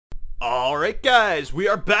Alright guys, we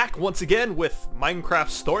are back once again with Minecraft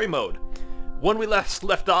Story Mode. When we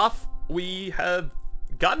left off, we had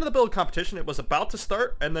gotten to the build competition. It was about to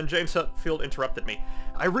start, and then James Hetfield interrupted me.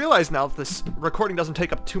 I realize now that this recording doesn't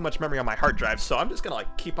take up too much memory on my hard drive, so I'm just gonna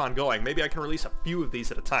keep on going. Maybe I can release a few of these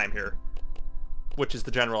at a time here, which is the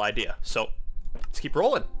general idea. So, let's keep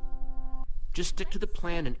rolling. Just stick to the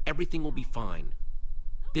plan and everything will be fine.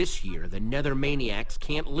 This year, the Nether Maniacs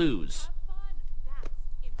can't lose.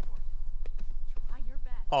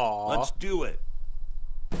 Aww. Let's do it.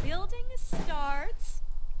 Building starts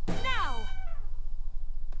now.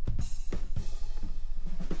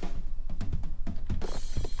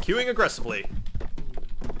 Queuing aggressively.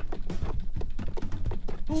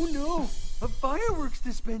 Oh no! A fireworks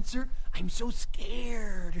dispenser? I'm so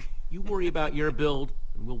scared. You worry about your build,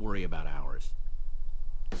 and we'll worry about ours.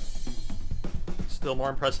 Still more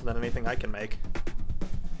impressive than anything I can make.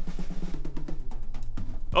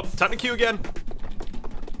 Oh, time to queue again.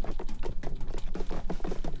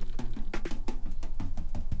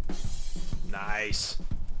 Nice.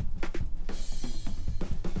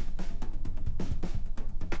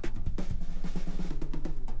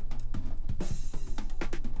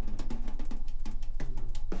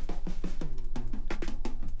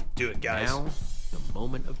 Do it, guys. Now, the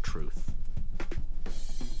moment of truth.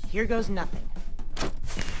 Here goes nothing.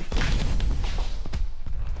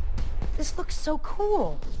 This looks so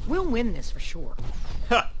cool. We'll win this for sure.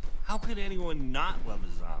 Ha! How could anyone not love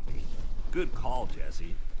a zombie? Good call,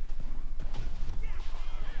 Jesse.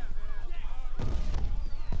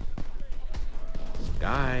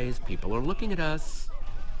 Guys, people are looking at us.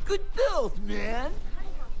 Good build, man.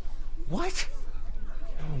 What?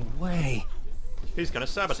 No way. He's gonna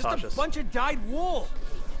It's sabotage just a us. bunch of dyed wool.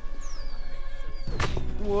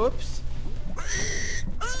 Whoops.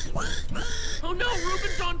 Oh no,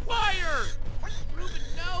 Rubin's on fire! Rubin,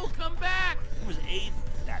 no, come back! It was Aiden,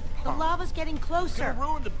 that The punk. lava's getting closer. Gonna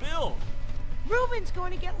ruin the build. Rubin's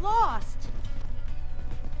going to get lost.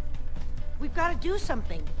 We've got to do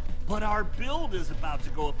something. But our build is about to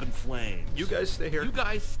go up in flames. You guys stay here. You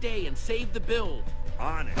guys stay and save the build.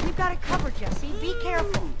 On it. We've got it covered, Jesse. Be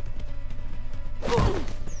careful.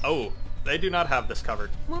 Oh, they do not have this covered.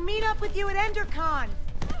 We'll meet up with you at EnderCon.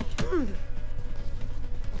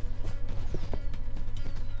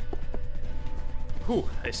 Whew,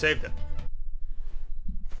 they saved it.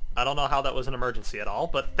 I don't know how that was an emergency at all,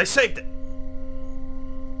 but they saved it.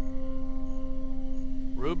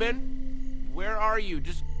 Rubin, where are you?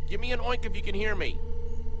 Just give me an oink if you can hear me.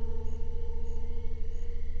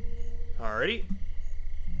 Alrighty.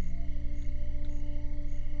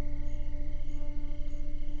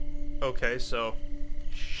 Okay, so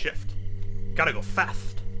shift. Gotta go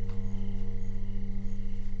fast.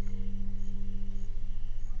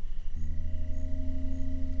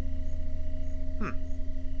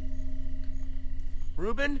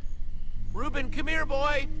 Rubin? Rubin, come here,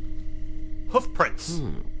 boy! Hoof prints.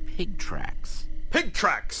 Pig tracks. Pig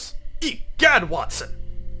tracks. Egad, Watson.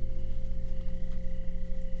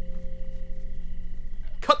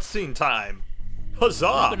 Cutscene time.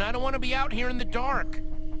 Huzzah! Rubin, I don't want to be out here in the dark.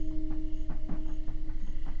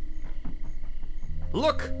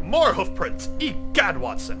 Look, more hoof prints. Egad,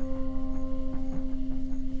 Watson.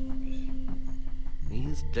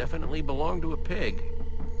 These definitely belong to a pig.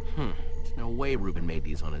 There's no way Rubin made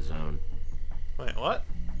these on his own. Wait, what?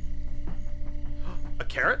 A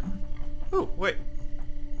carrot? Ooh, wait.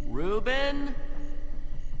 Rubin?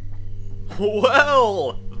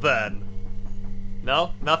 Well, then.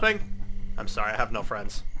 No? Nothing? I'm sorry, I have no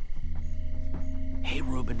friends. Hey,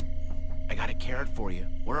 Rubin. I got a carrot for you.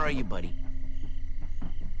 Where are you, buddy?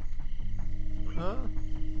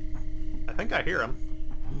 I think I hear him.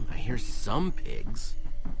 I hear some pigs.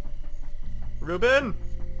 Rubin?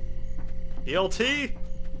 ELT?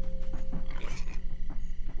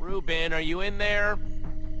 Rubin, are you in there?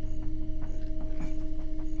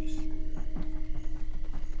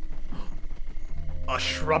 A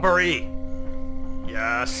shrubbery.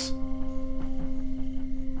 Yes.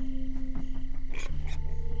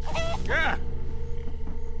 Yeah.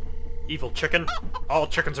 Evil chicken. All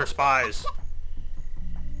chickens are spies.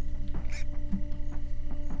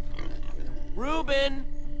 Rubin,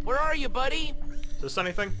 where are you, buddy? Is this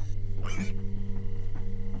anything?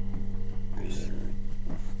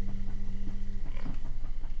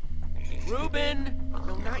 Rubin!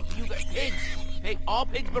 No, not you guys. Pigs! Hey, all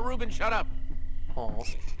pigs but Rubin, shut up. Aw.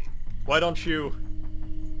 Why don't you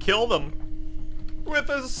kill them with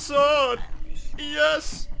a sword?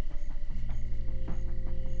 Yes!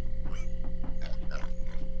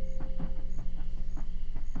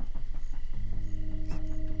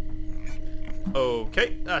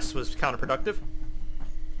 Okay, this was counterproductive.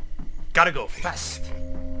 Gotta go fast.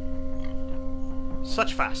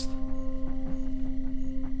 Such fast.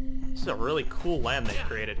 This is a really cool land they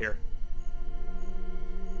created here.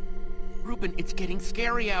 Rubin, it's getting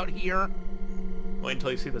scary out here. Wait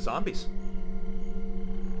until you see the zombies.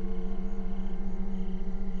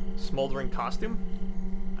 Smoldering costume?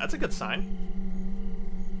 That's a good sign.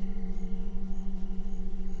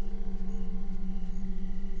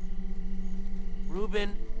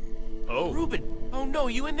 Rubin. Oh. Rubin! Oh no,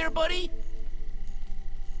 you in there, buddy?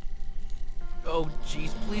 Oh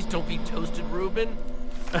jeez, please don't be toasted, Rubin.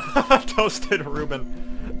 Toasted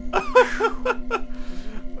Rubin.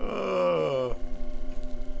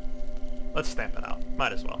 Let's stamp it out.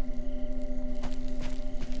 Might as well.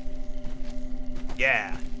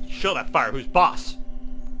 Yeah. Show that fire who's boss.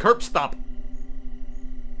 Curb stomp.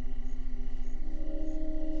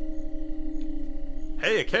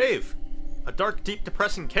 Hey, a cave. A dark, deep,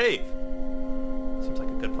 depressing cave. Seems like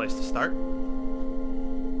a good place to start. I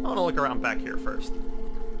want to look around back here first.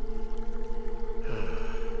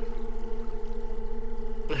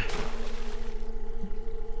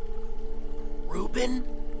 Rubin?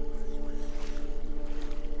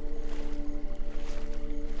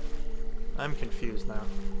 I'm confused now.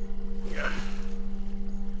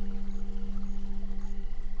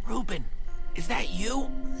 Rubin, is that you?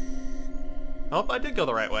 Oh, I did go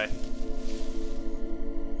the right way.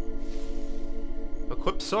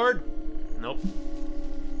 Equip sword? Nope.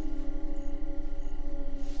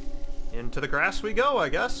 Into the grass we go, I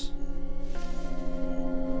guess.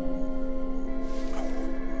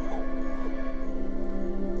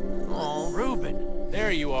 Oh, Rubin,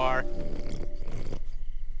 there you are.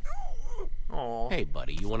 Aw. Hey,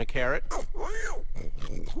 buddy, you want a carrot? Oh,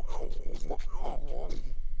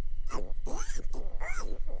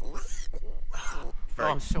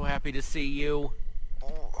 I'm so happy to see you.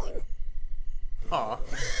 Aw.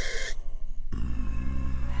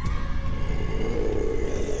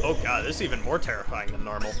 Oh god, this is even more terrifying than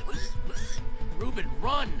normal. Rubin,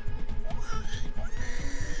 run!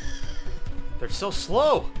 They're so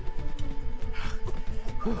slow!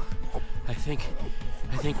 I think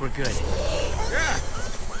we're good.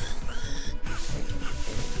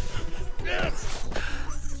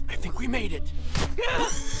 I think we made it.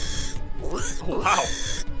 Oh, wow.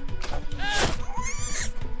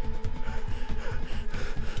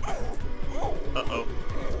 Uh-oh.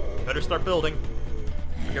 Better start building.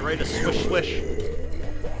 Get ready to swish swish.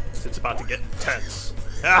 It's about to get tense.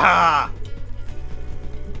 Ah!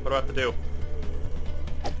 What do I have to do?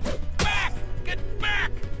 Back! Get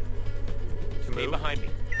back! To Stay move? behind me.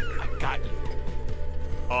 I got you.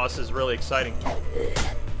 Oh, this is really exciting.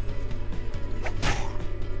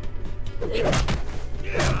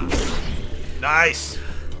 Nice!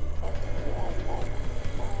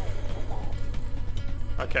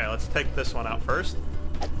 Okay, let's take this one out first.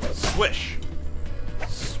 Swish!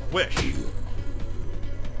 Swish!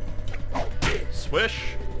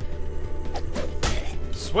 Swish!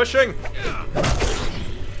 Swishing!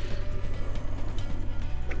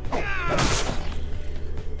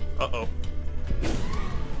 Uh-oh.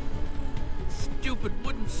 Stupid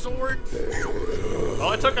wooden swords. Well,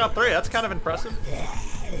 I took out 3. That's kind of impressive.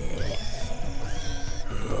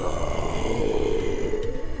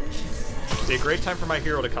 Be a great time for my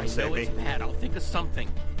hero to come save No, me. it's bad. I'll think of something.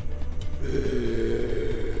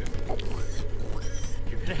 You're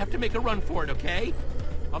gonna have to make a run for it, okay?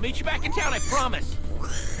 I'll meet you back in town, I promise.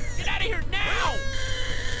 Get out of here now!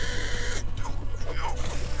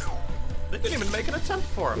 They didn't even make an attempt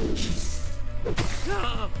for him.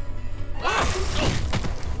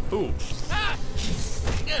 Ooh.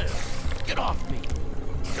 Get off me!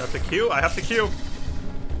 Got the Q? I have the Q.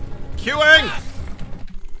 Qing!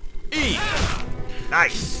 E!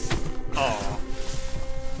 Nice! Aw.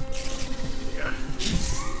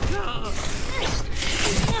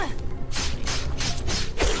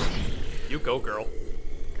 You go, girl.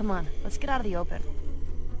 Come on, let's get out of the open.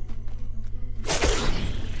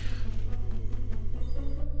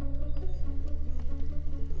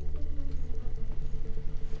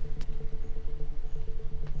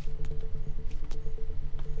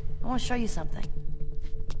 I want to show you something.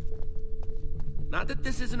 Not that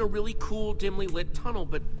this isn't a really cool, dimly lit tunnel,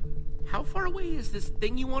 but how far away is this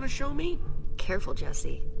thing you want to show me? Careful,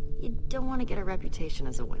 Jesse. You don't want to get a reputation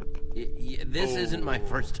as a wimp. This isn't my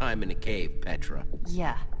first time in a cave, Petra.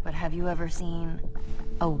 Yeah, but have you ever seen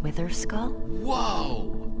a wither skull?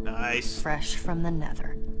 Whoa! Nice. Fresh from the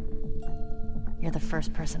nether. You're the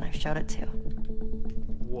first person I've showed it to.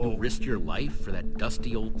 Whoa. You risked your life for that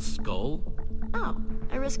dusty old skull? Oh,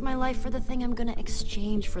 I risk my life for the thing I'm gonna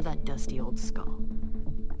exchange for that dusty old skull.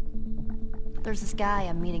 There's this guy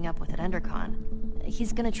I'm meeting up with at EnderCon.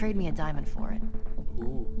 He's gonna trade me a diamond for it.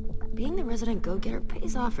 Ooh. Being the resident go-getter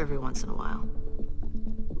pays off every once in a while.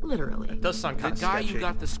 Literally. It does sound The kind of guy sketchy. you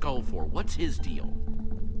got the skull for, what's his deal?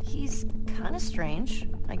 He's kinda strange,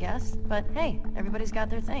 I guess. But hey, everybody's got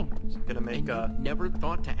their thing. Gonna make And you never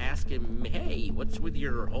thought to ask him, hey, what's with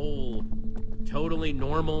your whole totally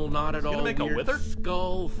normal, not at gonna all make a weird wither?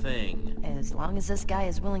 skull thing? As long as this guy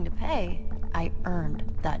is willing to pay, I earned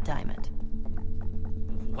that diamond.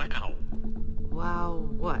 Wow. Wow,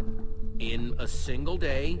 what? In a single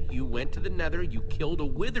day, you went to the Nether, you killed a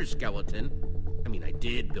wither skeleton. I mean, I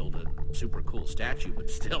did build a super cool statue, but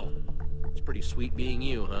still. It's pretty sweet being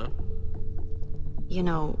you, huh? You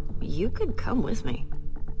know, you could come with me.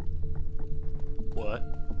 What?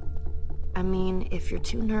 I mean, if you're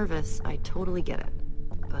too nervous, I totally get it.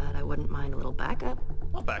 But I wouldn't mind a little backup.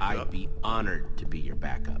 I'll back you I'd up. be honored to be your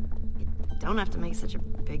backup. You don't have to make such a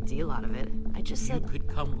big deal out of it. I just You said could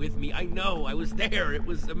come with me. I know, I was there. It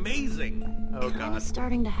was amazing. Oh kinda god.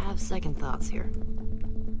 starting to have second thoughts here.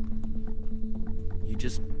 You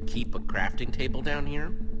just keep a crafting table down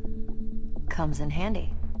here? Comes in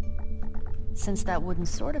handy. Since that wooden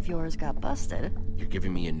sword of yours got busted, You're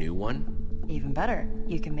giving me a new one? even better,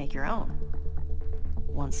 you can make your own.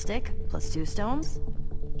 1 stick plus 2 stones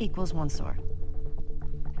equals 1 sword.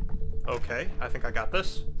 Okay, I think I got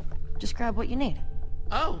this. Just grab what you need.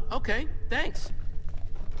 Oh, okay. Thanks.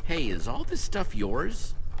 Hey, is all this stuff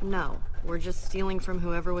yours? No, we're just stealing from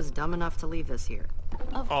whoever was dumb enough to leave this here.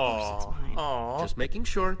 Of course it's mine. Aw. Just making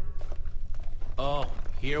sure. Oh,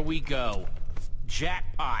 here we go.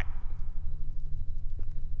 Jackpot.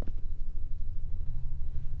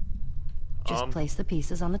 Just place the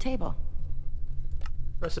pieces on the table.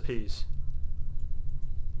 Recipes.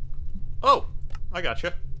 Oh! I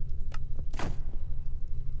gotcha.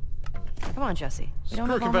 Come on, Jesse. We don't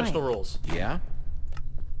Screw have all conventional night. rules. Yeah?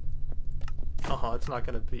 It's not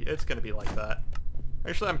gonna be, it's gonna be like that.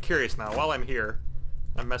 Actually, I'm curious now. While I'm here,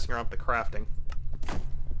 I'm messing around with the crafting.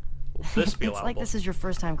 Will this be It's allowable? like this is your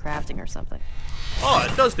first time crafting or something. Oh,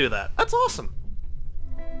 it does do that. That's awesome.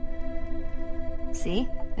 See?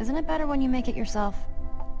 Isn't it better when you make it yourself?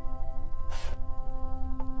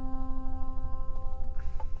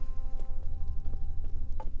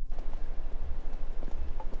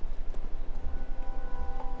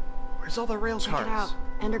 Where's all the rail Check cars? it out.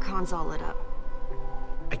 EnderCon's all lit up.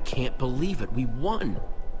 I can't believe it. We won.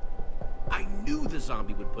 I knew the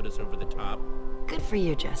zombie would put us over the top. Good for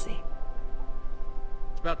you, Jesse.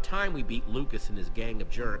 It's about time we beat Lucas and his gang of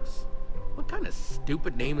jerks. What kind of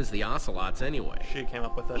stupid name is the Ocelots anyway? She came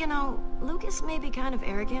up with it. You know, Lucas may be kind of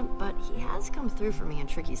arrogant, but he has come through for me in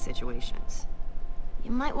tricky situations.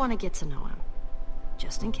 You might want to get to know him.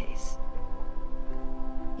 Just in case.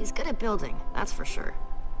 He's good at building, that's for sure.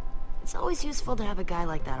 It's always useful to have a guy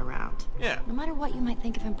like that around. Yeah. No matter what you might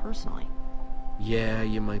think of him personally. Yeah,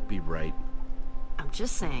 you might be right. I'm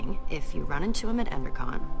just saying, if you run into him at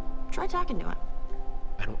EnderCon, try talking to him.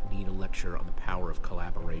 I don't need a lecture on the power of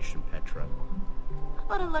collaboration, Petra. How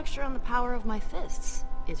about a lecture on the power of my fists?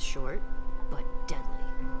 It's short, but deadly.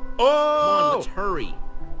 Come Oh! on, let's hurry.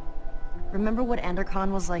 Remember what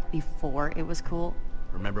EnderCon was like before it was cool?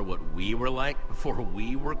 Remember what we were like before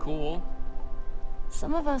we were cool?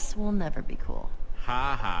 Some of us will never be cool.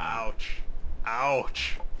 Ha ha. Ouch.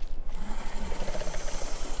 Ouch.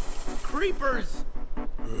 Creepers!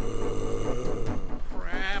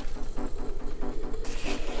 Crap.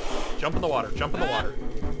 Jump in the water. Jump in the water.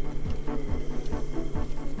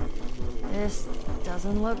 This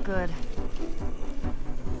doesn't look good.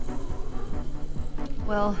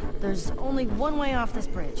 Well, there's only one way off this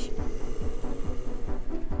bridge.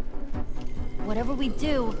 Whatever we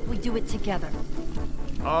do it together.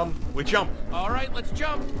 We jump. All right, let's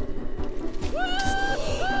jump.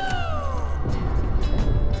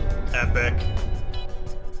 Epic.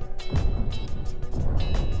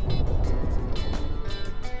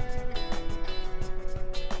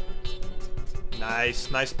 Nice,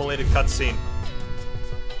 nice belated cutscene.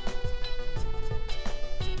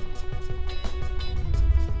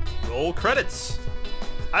 Roll credits.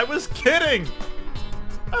 I was kidding.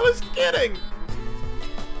 I was kidding.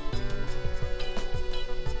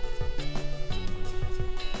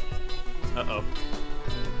 Uh-oh.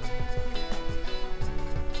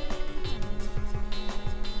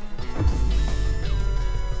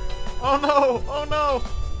 Oh no! Oh no!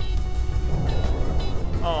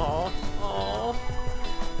 Aw. Aw.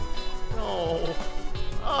 No.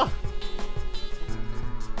 Ah.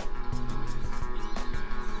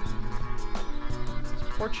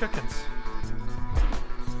 Poor chickens.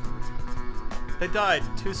 They died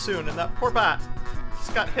too soon, and that poor bat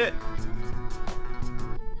just got hit.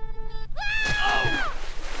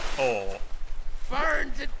 Oh.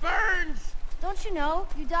 Burns! It burns! Don't you know?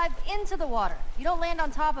 You dive into the water. You don't land on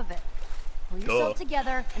top of it. Pull yourself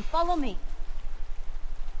together and follow me.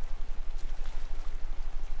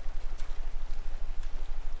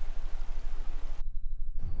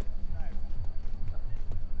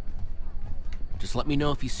 Just let me know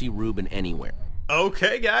if you see Rubin anywhere.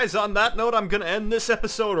 Okay, guys, on that note, I'm gonna end this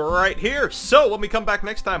episode right here. So, when we come back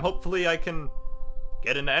next time, hopefully I can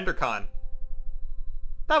get into Endercon.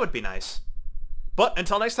 That would be nice. But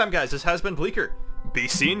until next time, guys, this has been Bleaker. Be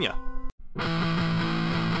seeing ya.